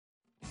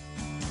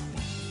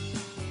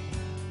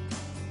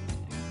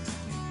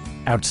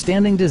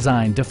Outstanding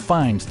design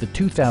defines the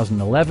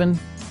 2011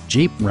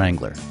 Jeep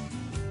Wrangler.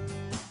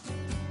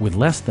 With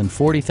less than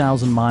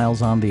 40,000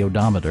 miles on the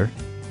odometer,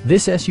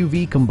 this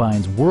SUV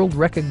combines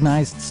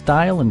world-recognized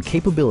style and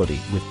capability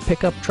with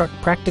pickup truck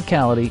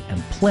practicality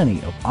and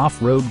plenty of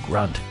off-road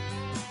grunt.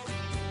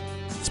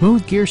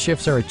 Smooth gear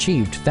shifts are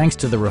achieved thanks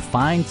to the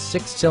refined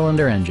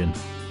 6-cylinder engine.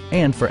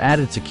 And for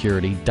added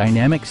security,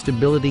 dynamic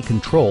stability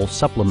control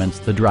supplements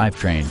the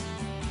drivetrain.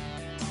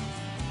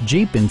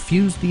 Jeep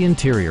infused the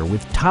interior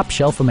with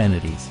top-shelf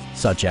amenities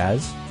such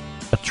as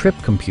a trip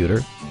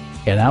computer,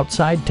 an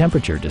outside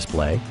temperature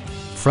display,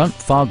 front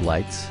fog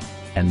lights,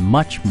 and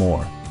much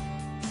more.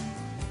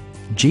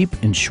 Jeep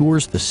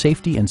ensures the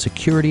safety and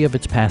security of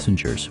its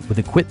passengers with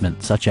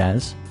equipment such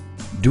as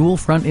dual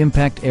front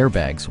impact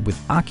airbags with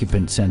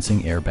occupant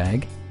sensing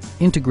airbag,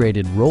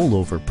 integrated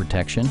rollover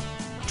protection,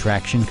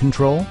 traction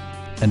control,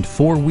 and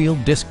 4-wheel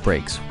disc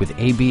brakes with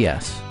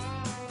ABS.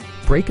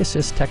 Brake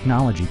Assist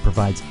technology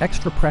provides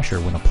extra pressure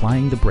when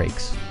applying the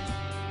brakes.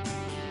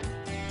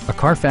 A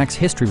Carfax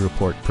history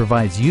report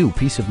provides you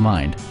peace of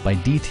mind by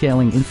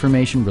detailing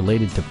information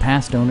related to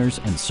past owners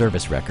and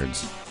service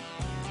records.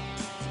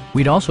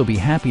 We'd also be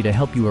happy to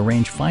help you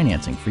arrange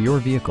financing for your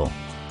vehicle.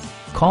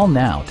 Call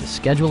now to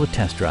schedule a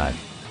test drive.